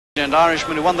And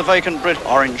Irishman who won the vacant Brit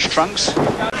orange trunks.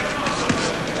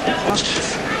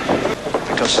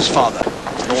 Because his father,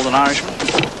 Northern Irishman.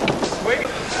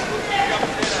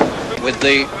 With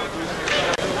the...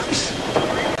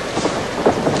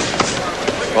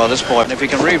 Well, this boy, if he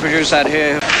can reproduce that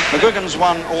here, McGuigan's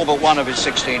won all but one of his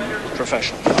 16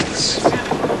 professional fights.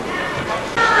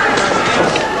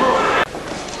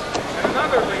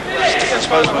 I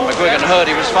suppose when McGuigan heard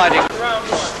he was fighting,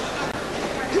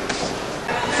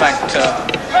 in fact,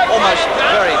 almost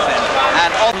very thin,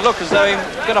 and on look as though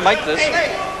he's going to make this.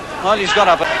 Well, he's got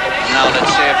up. Now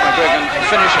let's see if McGuigan can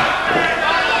finish it.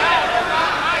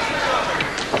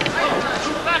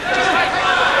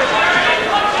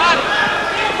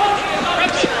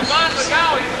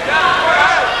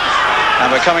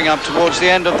 And we're coming up towards the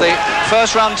end of the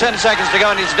first round, 10 seconds to go,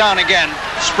 and he's down again.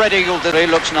 Spread eagle, that he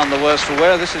looks none the worse for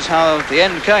wear. This is how the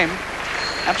end came.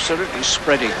 Absolutely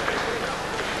spread eagle.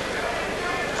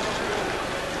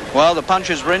 Well, the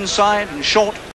punches were inside and short.